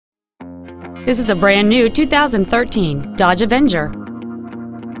This is a brand new 2013 Dodge Avenger.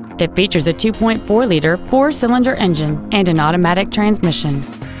 It features a 2.4-liter four-cylinder engine and an automatic transmission.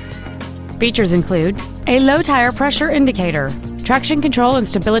 Features include a low tire pressure indicator, traction control and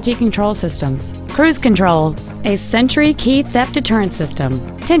stability control systems, cruise control, a Sentry key theft deterrent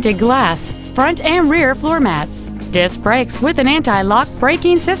system, tinted glass, front and rear floor mats, disc brakes with an anti-lock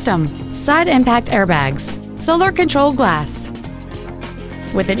braking system, side impact airbags, solar control glass.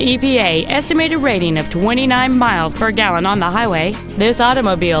 With an EPA estimated rating of 29 miles per gallon on the highway, this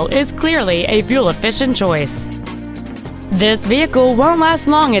automobile is clearly a fuel-efficient choice. This vehicle won't last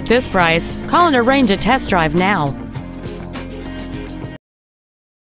long at this price. Call and arrange a test drive now.